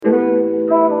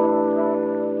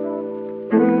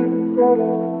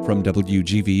From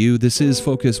WGVU, this is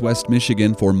Focus West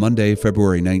Michigan for Monday,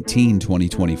 February 19,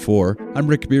 2024. I'm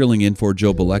Rick Bierling in for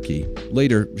Joe Bilecki.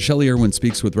 Later, Shelley Irwin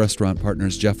speaks with restaurant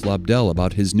partners Jeff Lobdell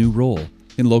about his new role.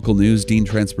 In local news, Dean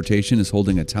Transportation is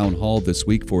holding a town hall this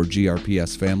week for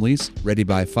GRPS families. Ready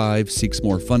by 5 seeks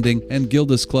more funding, and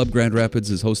Gilda's Club Grand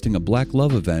Rapids is hosting a Black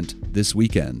Love event this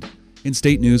weekend. In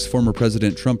state news, former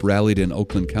President Trump rallied in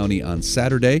Oakland County on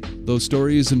Saturday. Those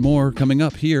stories and more coming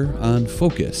up here on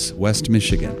Focus West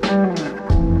Michigan.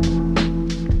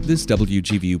 This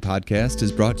WGVU podcast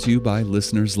is brought to you by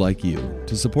listeners like you.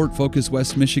 To support Focus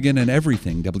West Michigan and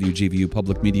everything WGVU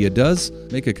Public Media does,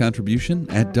 make a contribution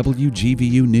at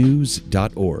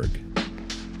WGVUnews.org.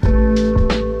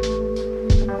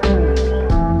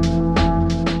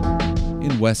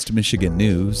 West Michigan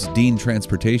news, Dean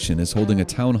Transportation is holding a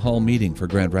town hall meeting for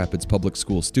Grand Rapids Public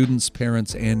School students,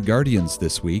 parents, and guardians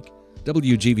this week.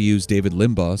 WGVU's David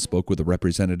Limbaugh spoke with a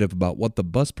representative about what the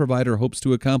bus provider hopes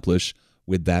to accomplish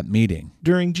with that meeting.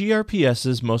 During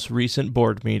GRPS's most recent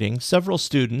board meeting, several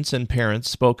students and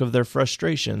parents spoke of their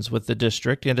frustrations with the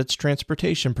district and its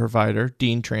transportation provider,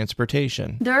 Dean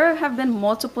Transportation. There have been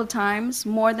multiple times,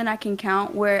 more than I can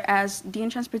count, whereas Dean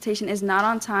Transportation is not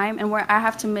on time and where I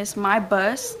have to miss my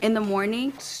bus in the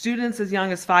morning. Students as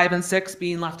young as 5 and 6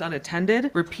 being left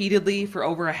unattended repeatedly for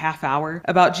over a half hour.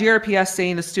 About GRPS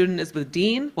saying a student is with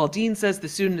Dean, while Dean says the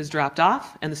student is dropped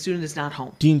off and the student is not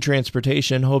home. Dean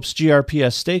Transportation hopes GRPS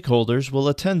stakeholders will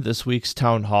attend this week's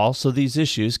town hall so these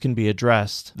issues can be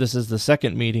addressed. This is the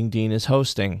second meeting Dean is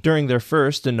hosting. During their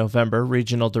first in November,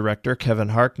 Regional Director Kevin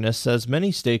Harkness says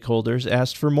many stakeholders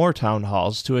asked for more town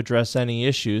halls to address any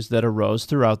issues that arose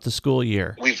throughout the school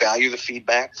year. We value the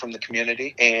feedback from the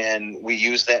community, and we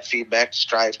use that feedback to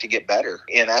strive to get better.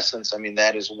 In essence,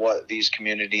 that is what these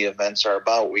community events are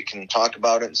about. We can talk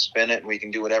about it and spin it, and we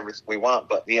can do whatever we want,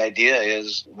 but the idea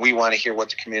is we want to hear what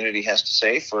the community has to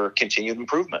say for continued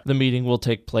improvement. The meeting will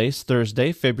take place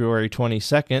Thursday, February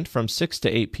 22nd from 6 to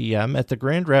 8 p.m. at the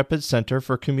Grand Rapids Center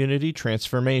for Community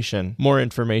Transformation. More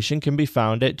information can be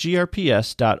found at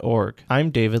grps.org. I'm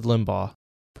David Limbaugh.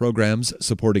 Programs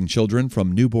supporting children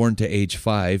from newborn to age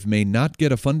 5 may not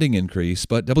get a funding increase,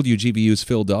 but WGVU's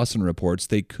Phil Dawson reports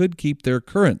they could keep their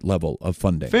current level of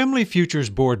funding. Family Futures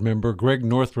Board member Greg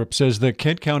Northrup says the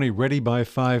Kent County Ready by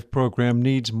 5 program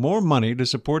needs more money to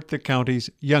support the county's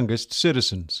youngest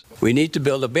citizens. We need to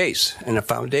build a base and a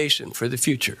foundation for the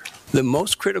future. The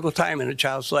most critical time in a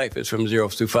child's life is from 0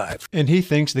 through 5. And he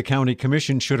thinks the county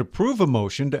commission should approve a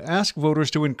motion to ask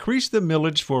voters to increase the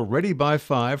millage for Ready by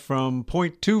 5 from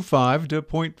 0.25 to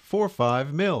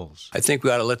 0.45 mils. I think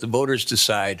we ought to let the voters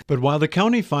decide. But while the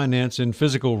County Finance and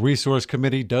Physical Resource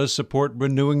Committee does support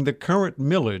renewing the current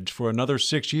millage for another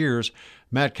 6 years,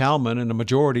 Matt Kalman and a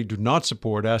majority do not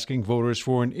support asking voters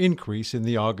for an increase in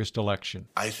the August election.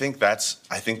 I think that's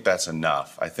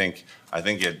enough. I think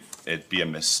it'd be a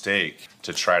mistake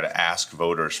to try to ask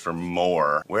voters for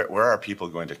more. Where are people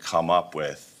going to come up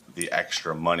with the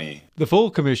extra money? The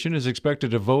full commission is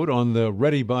expected to vote on the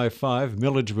Ready by 5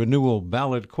 millage renewal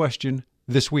ballot question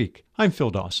this week. I'm Phil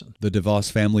Dawson. The DeVos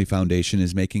Family Foundation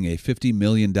is making a $50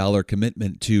 million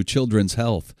commitment to children's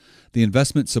health. The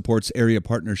investment supports area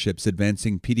partnerships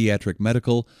advancing pediatric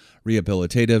medical,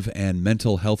 rehabilitative, and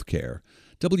mental health care.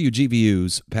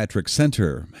 WGVU's Patrick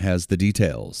Center has the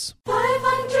details.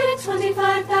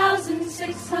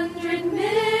 525,600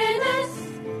 minutes.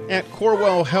 At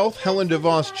Corewell Health, Helen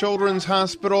DeVos Children's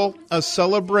Hospital, a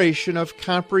celebration of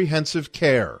comprehensive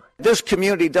care. This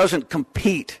community doesn't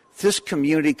compete. This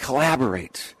community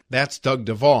collaborates. That's Doug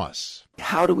DeVos.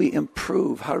 How do we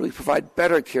improve? How do we provide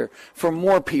better care for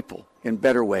more people in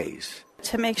better ways?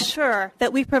 To make sure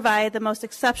that we provide the most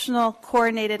exceptional,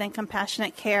 coordinated, and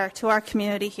compassionate care to our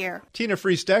community here. Tina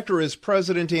Friestecker is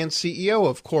president and CEO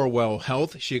of Corewell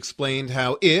Health. She explained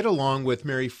how it, along with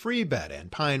Mary Freebed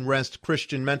and Pine Rest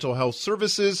Christian Mental Health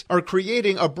Services, are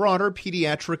creating a broader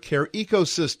pediatric care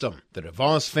ecosystem. The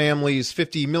DeVos family's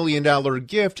 $50 million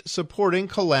gift supporting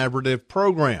collaborative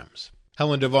programs.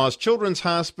 Helen DeVos Children's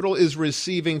Hospital is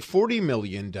receiving $40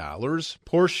 million,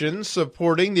 portions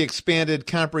supporting the expanded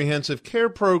comprehensive care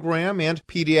program and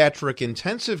pediatric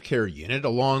intensive care unit,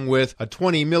 along with a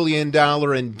 $20 million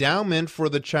endowment for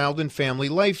the Child and Family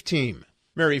Life Team.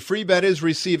 Mary Freebed is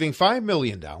receiving $5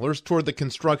 million toward the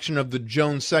construction of the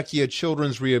Joan Secchia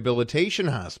Children's Rehabilitation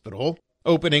Hospital.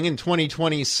 Opening in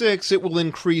 2026, it will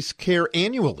increase care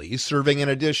annually, serving an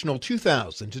additional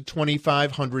 2,000 to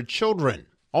 2,500 children.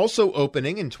 Also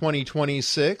opening in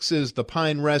 2026 is the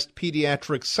Pine Rest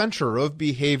Pediatric Center of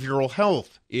Behavioral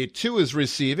Health. It, too, is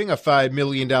receiving a $5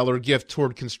 million gift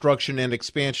toward construction and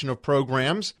expansion of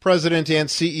programs. President and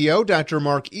CEO Dr.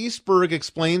 Mark Eastberg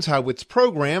explains how its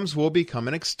programs will become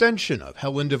an extension of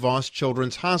Helen DeVos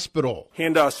Children's Hospital.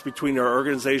 Handoffs between our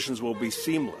organizations will be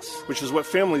seamless, which is what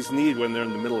families need when they're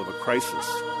in the middle of a crisis.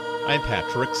 I'm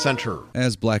Patrick Center.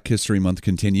 As Black History Month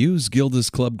continues,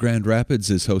 Gilda's Club Grand Rapids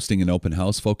is hosting an open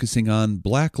house focusing on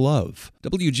Black love.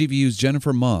 WGVU's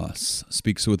Jennifer Moss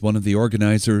speaks with one of the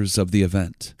organizers of the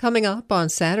event. Coming up on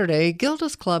Saturday,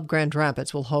 Gilda's Club Grand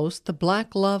Rapids will host the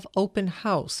Black Love Open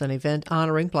House, an event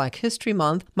honoring Black History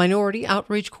Month. Minority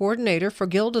Outreach Coordinator for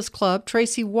Gilda's Club,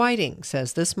 Tracy Whiting,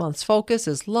 says this month's focus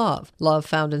is love. Love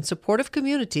found in supportive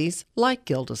communities like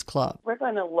Gilda's Club. We're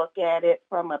going to look at it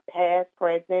from a past,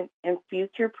 present, and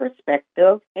future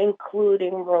perspective,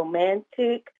 including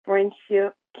romantic,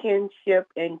 friendship, kinship,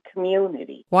 and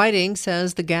community. Whiting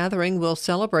says the gathering will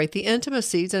celebrate the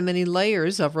intimacies and many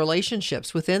layers of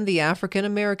relationships within the African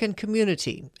American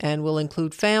community and will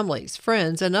include families,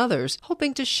 friends, and others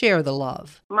hoping to share the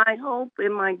love. My hope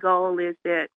and my goal is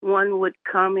that one would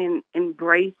come and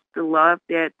embrace the love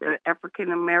that the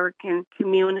African American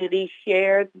community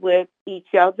shares with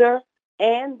each other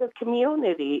and the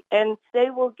community, and they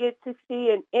will get to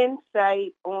see an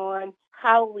insight on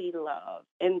how we love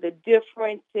and the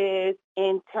differences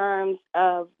in terms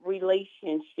of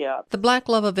relationship. The Black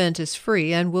Love event is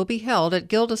free and will be held at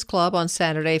Gilda's Club on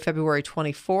Saturday, February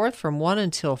 24th from 1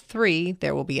 until 3.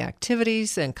 There will be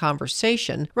activities and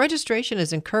conversation. Registration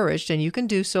is encouraged, and you can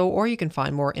do so, or you can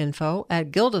find more info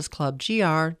at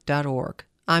gildasclubgr.org.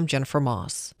 I'm Jennifer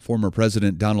Moss. Former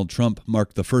President Donald Trump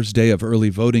marked the first day of early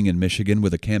voting in Michigan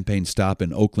with a campaign stop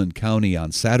in Oakland County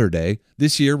on Saturday.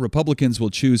 This year, Republicans will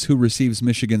choose who receives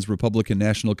Michigan's Republican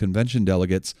National Convention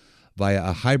delegates via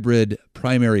a hybrid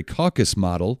primary caucus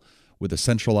model, with a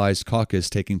centralized caucus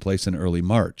taking place in early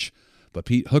March. But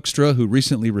Pete Hoekstra, who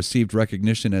recently received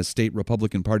recognition as state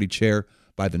Republican Party chair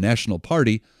by the National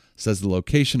Party, says the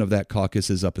location of that caucus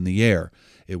is up in the air.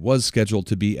 It was scheduled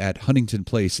to be at Huntington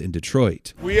Place in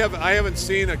Detroit. I haven't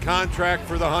seen a contract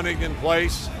for the Huntington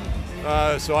Place,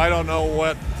 so I don't know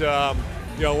what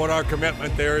what our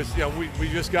commitment there is. We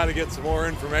just got to get some more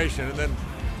information, and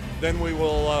then we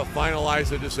will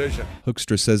finalize a decision.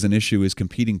 Hoekstra says an issue is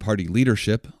competing party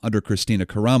leadership under Christina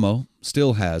Caramo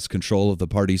still has control of the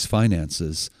party's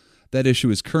finances. That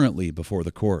issue is currently before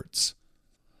the courts.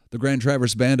 The Grand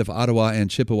Traverse Band of Ottawa and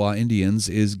Chippewa Indians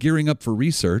is gearing up for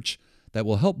research that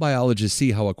will help biologists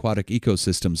see how aquatic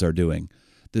ecosystems are doing.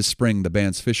 This spring, the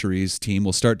band's fisheries team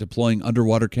will start deploying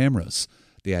underwater cameras.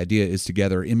 The idea is to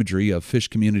gather imagery of fish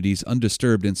communities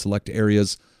undisturbed in select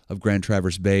areas of Grand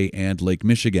Traverse Bay and Lake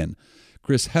Michigan.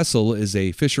 Chris Hessel is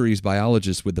a fisheries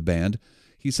biologist with the band.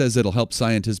 He says it'll help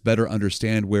scientists better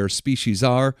understand where species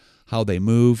are, how they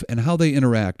move, and how they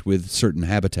interact with certain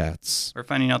habitats. We're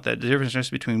finding out that the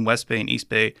differences between West Bay and East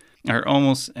Bay are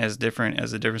almost as different as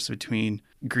the difference between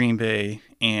Green Bay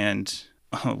and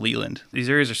Leland. These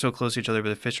areas are so close to each other, but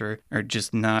the fish are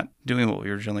just not doing what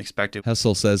we originally expected.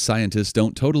 Hessel says scientists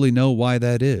don't totally know why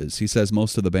that is. He says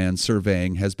most of the band's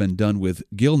surveying has been done with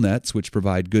gill nets, which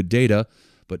provide good data,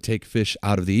 but take fish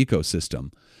out of the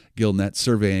ecosystem. Gillnet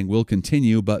surveying will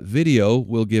continue, but video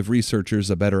will give researchers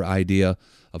a better idea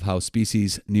of how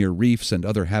species near reefs and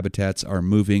other habitats are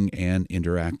moving and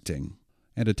interacting.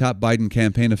 And a top Biden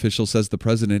campaign official says the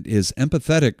president is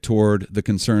empathetic toward the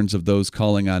concerns of those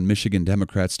calling on Michigan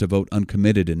Democrats to vote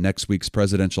uncommitted in next week's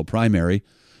presidential primary.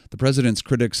 The president's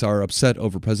critics are upset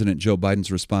over President Joe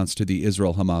Biden's response to the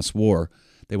Israel-Hamas war.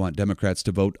 They want Democrats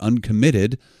to vote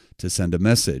uncommitted to send a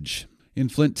message. In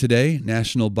Flint today,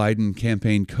 National Biden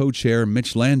campaign co-chair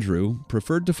Mitch Landrieu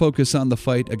preferred to focus on the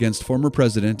fight against former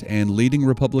president and leading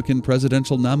Republican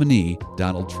presidential nominee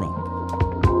Donald Trump.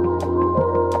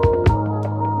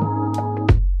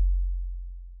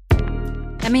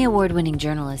 Emmy Award-winning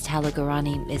journalist Hala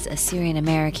Garani is a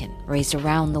Syrian-American, raised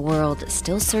around the world,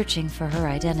 still searching for her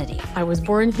identity. I was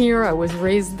born here, I was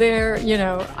raised there,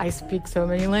 I speak so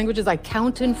many languages. I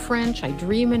count in French, I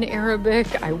dream in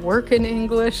Arabic, I work in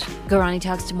English. Garani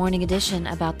talks to Morning Edition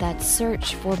about that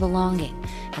search for belonging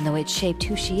and the way it shaped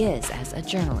who she is as a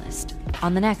journalist.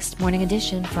 On the next Morning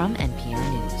Edition from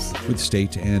NPR News. With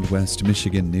State and West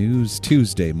Michigan news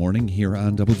Tuesday morning here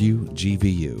on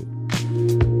WGVU.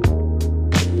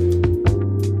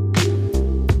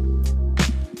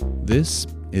 This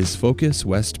is Focus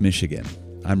West Michigan.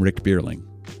 I'm Rick Bierling.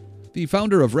 The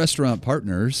founder of Restaurant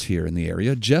Partners here in the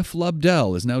area, Jeff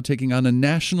Lobdell, is now taking on a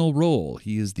national role.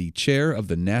 He is the chair of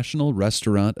the National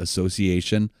Restaurant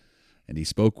Association, and he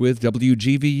spoke with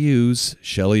WGVU's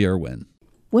Shelley Irwin.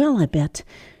 Well, I bet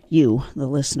you, the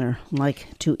listener,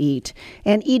 like to eat.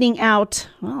 And eating out,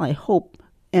 well, I hope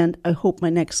my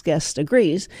next guest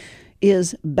agrees,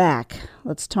 is back.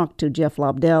 Let's talk to Jeff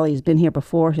Lobdell. He's been here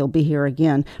before. He'll be here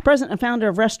again. President and founder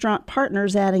of Restaurant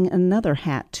Partners, adding another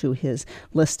hat to his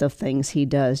list of things he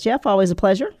does. Jeff, always a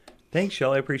pleasure. Thanks,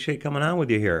 Shelley. I appreciate coming on with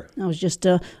you here. I was just,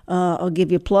 I'll give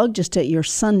you a plug, just at your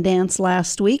Sundance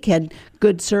last week. Had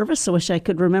good service. I wish I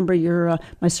could remember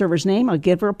my server's name. I'll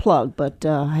give her a plug. But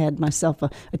I had myself a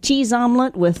cheese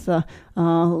omelet with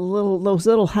those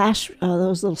little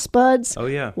spuds. Oh,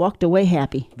 yeah. Walked away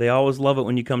happy. They always love it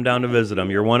when you come down to visit them.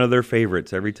 You're one of their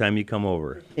favorites every time you come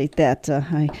over. Hate that.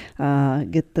 I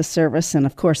get the service. And,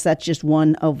 of course, that's just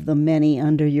one of the many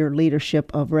under your leadership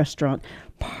of Restaurant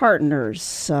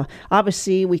Partners.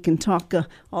 Obviously, we can talk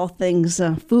all things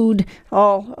food,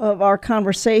 all of our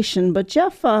conversation. But,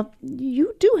 Jeff,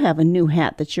 you do have a new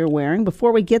hat that you're wearing.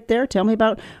 Before we get there, tell me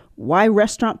about why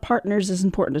Restaurant Partners is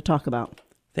important to talk about.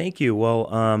 Thank you. Well,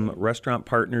 Restaurant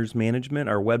Partners Management,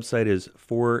 our website is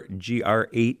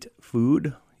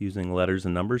 4GR8Food, using letters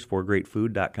and numbers,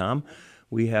 4greatfood.com.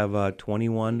 We have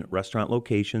 21 restaurant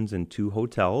locations and 2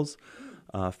 hotels.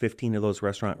 15 of those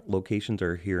restaurant locations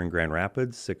are here in Grand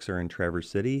Rapids, 6 are in Traverse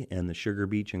City, and the Sugar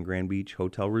Beach and Grand Beach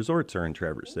Hotel Resorts are in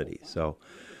Traverse City. So,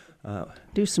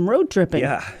 do some road tripping.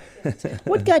 Yeah.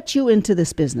 What got you into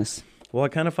this business? Well, I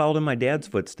kind of followed in my dad's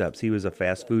footsteps. He was a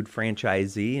fast food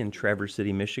franchisee in Traverse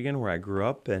City, Michigan, where I grew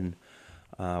up, and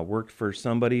worked for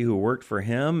somebody who worked for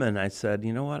him. And I said,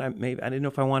 you know what, I didn't know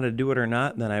if I wanted to do it or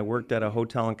not. And then I worked at a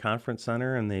hotel and conference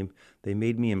center, and they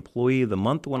made me Employee of the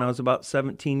Month when I was about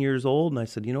 17 years old. And I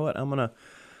said, you know what, I'm going to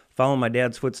follow my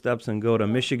dad's footsteps and go to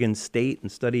Michigan State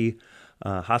and study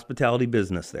hospitality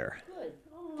business there.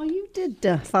 Oh, you did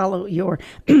follow your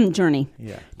journey.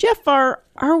 Yeah. Jeff, are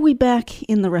we back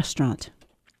in the restaurant?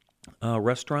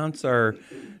 Restaurants are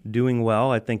doing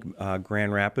well. I think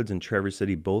Grand Rapids and Traverse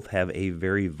City both have a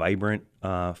very vibrant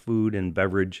food and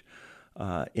beverage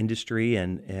industry,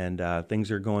 and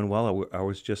things are going well. I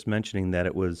was just mentioning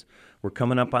that we're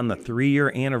coming up on the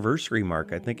 3-year anniversary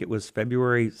mark. I think it was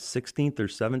February 16th or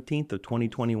 17th of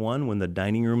 2021 when the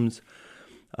dining rooms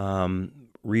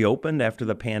reopened after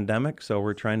the pandemic. So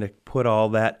we're trying to put all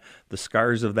that, the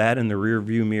scars of that, in the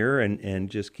rearview mirror and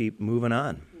just keep moving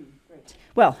on.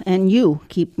 Well, and you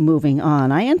keep moving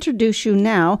on. I introduce you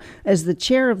now as the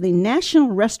chair of the National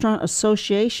Restaurant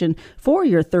Association for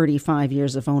your 35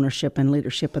 years of ownership and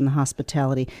leadership in the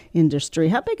hospitality industry.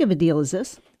 How big of a deal is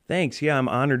this? Thanks. Yeah, I'm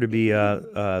honored to be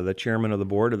the chairman of the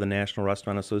board of the National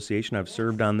Restaurant Association. I've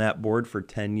served on that board for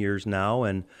 10 years now,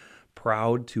 and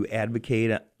proud to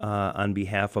advocate on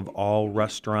behalf of all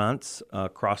restaurants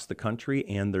across the country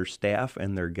and their staff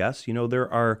and their guests. You know, there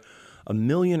are 1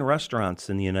 million restaurants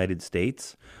in the United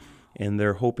States, and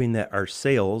they're hoping that our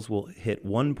sales will hit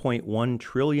 $1.1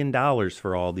 trillion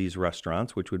for all these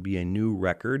restaurants, which would be a new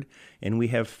record. And we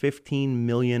have 15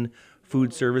 million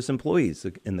food service employees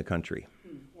in the country.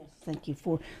 Thank you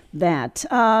for that.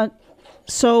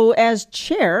 So as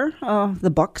chair, the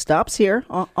buck stops here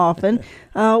often.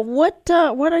 What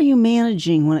are you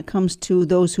managing when it comes to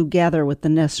those who gather with the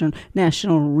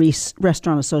National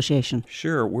Restaurant Association?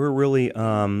 Sure. We're really...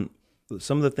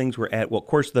 some of the things we're at, well, of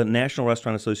course, the National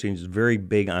Restaurant Association is very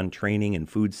big on training and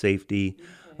food safety.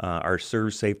 Our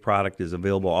Serve Safe product is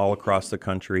available all across the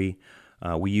country.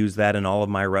 We use that in all of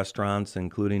my restaurants,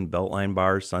 including Beltline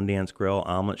Bars, Sundance Grill,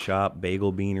 Omelet Shop,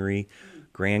 Bagel Beanery,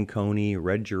 Grand Coney,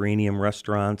 Red Geranium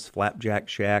Restaurants, Flapjack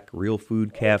Shack, Real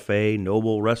Food Cafe,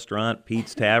 Noble Restaurant,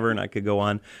 Pete's Tavern. I could go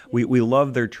on. We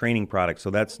love their training products, so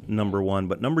that's number one.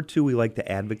 But number two, we like to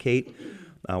advocate.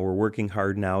 We're working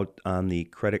hard now on the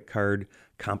Credit Card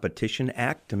Competition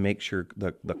Act to make sure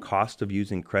the cost of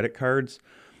using credit cards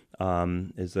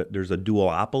is that there's a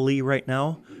duopoly right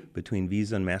now between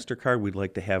Visa and MasterCard. We'd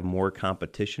like to have more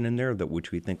competition in there,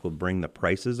 which we think will bring the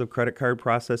prices of credit card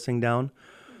processing down.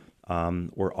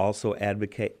 We're also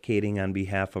advocating on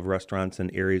behalf of restaurants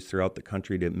in areas throughout the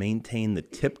country to maintain the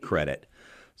tip credit.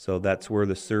 So that's where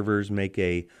the servers make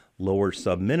a lower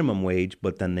sub-minimum wage,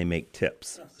 but then they make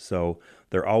tips. So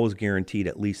they're always guaranteed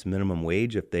at least minimum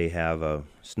wage. If they have a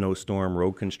snowstorm,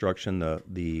 road construction,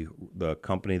 the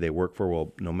company they work for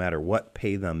will, no matter what,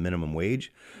 pay them minimum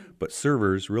wage. But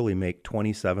servers really make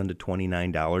 $27 to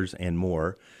 $29 and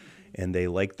more, and they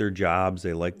like their jobs,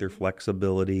 they like their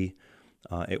flexibility.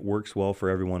 It works well for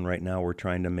everyone right now. We're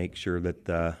trying to make sure that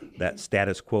that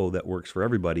status quo that works for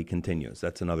everybody continues.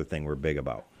 That's another thing we're big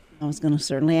about. I was going to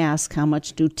certainly ask, how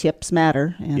much do tips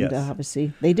matter? And yes.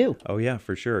 Obviously they do. Oh, yeah,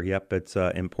 for sure. Yep, it's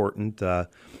important.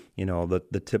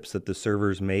 the tips that the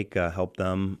servers make help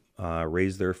them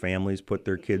raise their families, put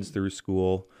their kids through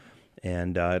school.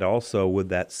 And it also, with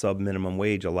that sub-minimum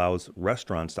wage, allows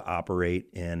restaurants to operate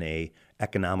in a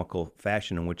economical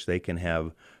fashion in which they can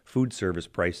have food service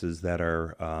prices that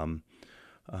are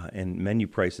and menu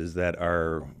prices that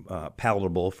are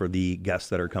palatable for the guests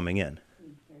that are coming in.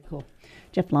 Very cool.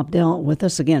 Jeff Lobdell with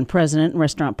us again, President,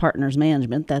 Restaurant Partners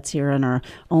Management. That's here in our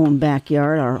own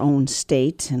backyard, our own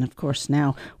state, and of course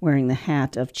now wearing the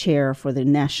hat of chair for the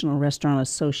National Restaurant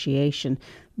Association.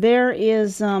 There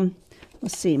is,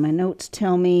 let's see, my notes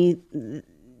tell me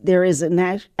there is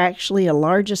actually a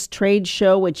largest trade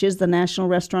show, which is the National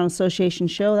Restaurant Association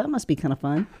show. That must be kind of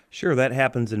fun. Sure, that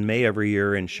happens in May every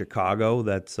year in Chicago.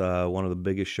 That's one of the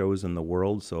biggest shows in the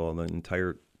world, so the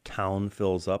entire town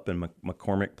fills up, and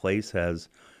McCormick Place has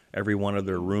every one of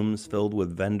their rooms filled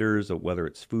with vendors, whether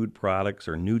it's food products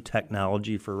or new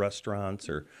technology for restaurants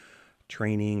or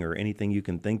training or anything you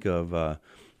can think of.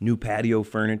 New patio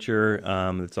furniture.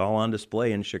 It's all on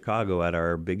display in Chicago at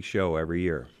our big show every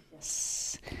year.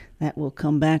 Yes, that will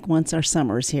come back once our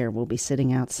summer's here. We'll be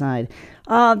sitting outside.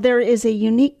 There is a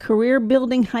unique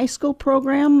career-building high school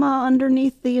program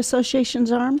underneath the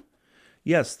association's arm?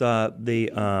 Yes,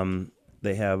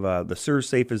 they have the Serve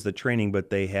Safe is the training, but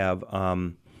they have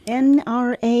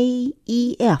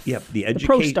NRAEF. Yep, the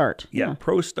ProStart. Yeah,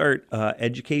 ProStart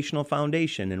Educational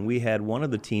Foundation, and we had one of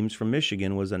the teams from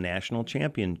Michigan was a national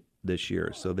champion this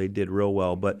year, so they did real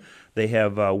well. But they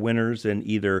have winners in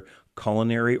either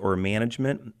culinary or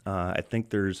management. I think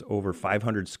there's over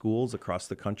 500 schools across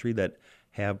the country that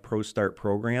have ProStart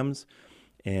programs.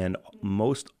 And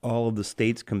most all of the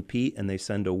states compete, and they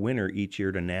send a winner each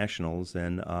year to nationals,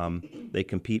 and they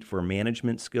compete for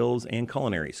management skills and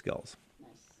culinary skills.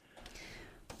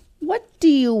 What do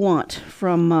you want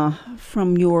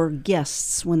from your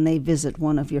guests when they visit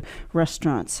one of your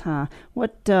restaurants? How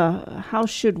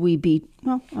should we be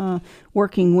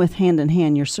working with hand in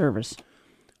hand your service?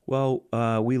 Well,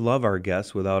 we love our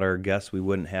guests. Without our guests, we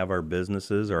wouldn't have our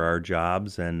businesses or our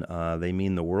jobs, and they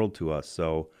mean the world to us.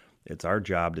 So it's our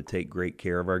job to take great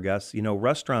care of our guests.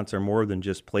 Restaurants are more than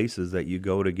just places that you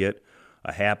go to get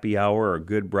a happy hour or a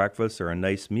good breakfast or a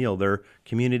nice meal. They're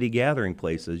community gathering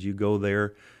places. You go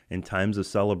there in times of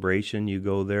celebration. You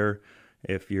go there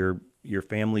if your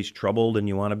family's troubled and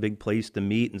you want a big place to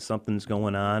meet and something's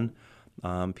going on.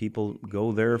 People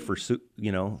go there for,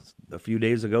 a few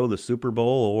days ago, the Super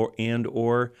Bowl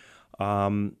or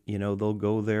they'll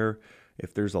go there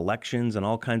if there's elections and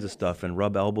all kinds of stuff and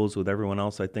rub elbows with everyone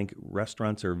else. I think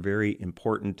restaurants are a very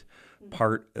important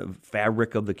part of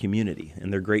fabric of the community,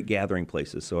 and they're great gathering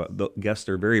places. So the guests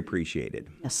are very appreciated.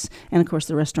 Yes, and of course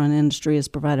the restaurant industry has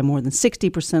provided more than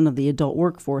 60% of the adult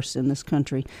workforce in this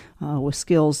country with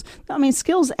skills.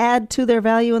 Skills add to their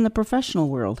value in the professional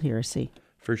world here, I see.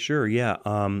 For sure, yeah.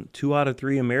 2 out of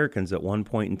 3 Americans at one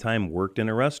point in time worked in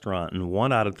a restaurant, and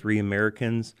 1 out of 3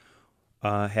 Americans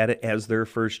had it as their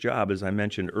first job. As I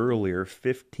mentioned earlier,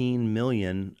 15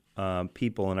 million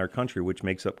people in our country, which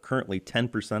makes up currently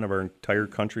 10% of our entire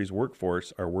country's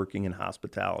workforce, are working in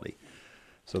hospitality.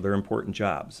 So they're important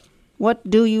jobs. What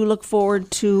do you look forward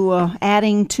to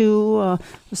adding to,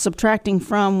 subtracting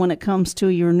from when it comes to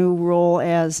your new role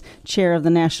as chair of the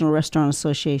National Restaurant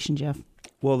Association, Jeff?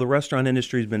 Well, the restaurant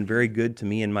industry has been very good to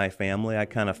me and my family. I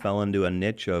kind of fell into a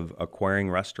niche of acquiring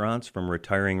restaurants from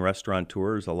retiring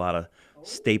restaurateurs, a lot of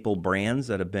staple brands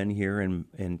that have been here in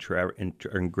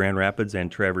Grand Rapids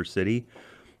and Traverse City.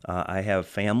 I have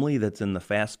family that's in the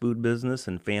fast food business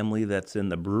and family that's in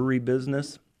the brewery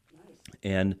business.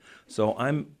 And so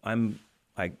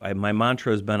my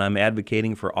mantra has been I'm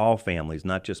advocating for all families,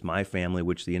 not just my family,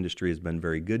 which the industry has been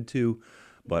very good to,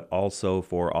 but also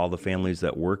for all the families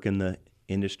that work in the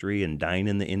industry and dine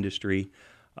in the industry.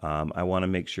 I want to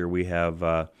make sure we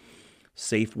have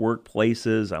safe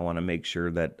workplaces. I want to make sure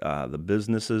that the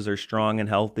businesses are strong and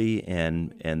healthy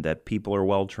and that people are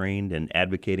well trained and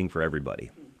advocating for everybody.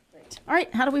 All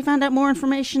right, how do we find out more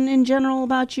information in general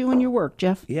about you and your work,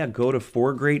 Jeff? Yeah, go to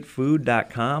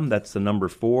 4greatfood.com. That's the number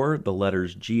 4, the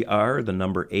letters GR, the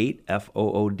number 8,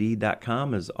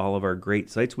 FOOD.com is all of our great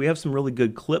sites. We have some really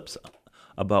good clips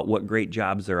about what great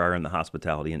jobs there are in the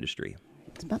hospitality industry.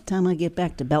 It's about time I get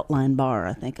back to Beltline Bar.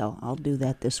 I think I'll do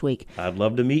that this week. I'd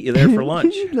love to meet you there for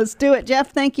lunch. Let's do it,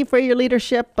 Jeff. Thank you for your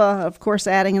leadership. Of course,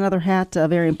 adding another hat, a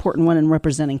very important one in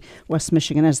representing West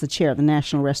Michigan as the chair of the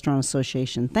National Restaurant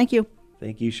Association. Thank you.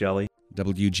 Thank you, Shelley.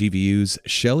 WGVU's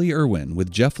Shelley Irwin with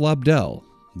Jeff Lobdell,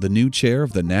 the new chair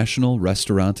of the National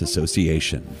Restaurant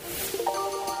Association.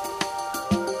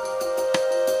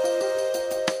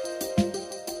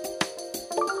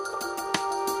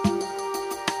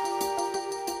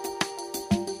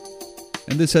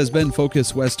 And this has been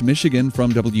Focus West Michigan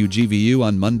from WGVU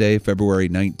on Monday, February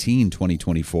 19,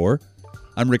 2024.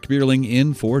 I'm Rick Bierling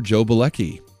in for Joe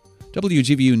Bilecki.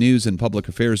 WGVU News and Public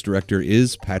Affairs Director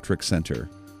is Patrick Center.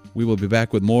 We will be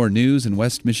back with more news and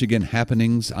West Michigan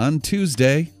happenings on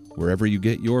Tuesday, wherever you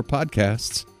get your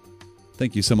podcasts.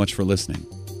 Thank you so much for listening.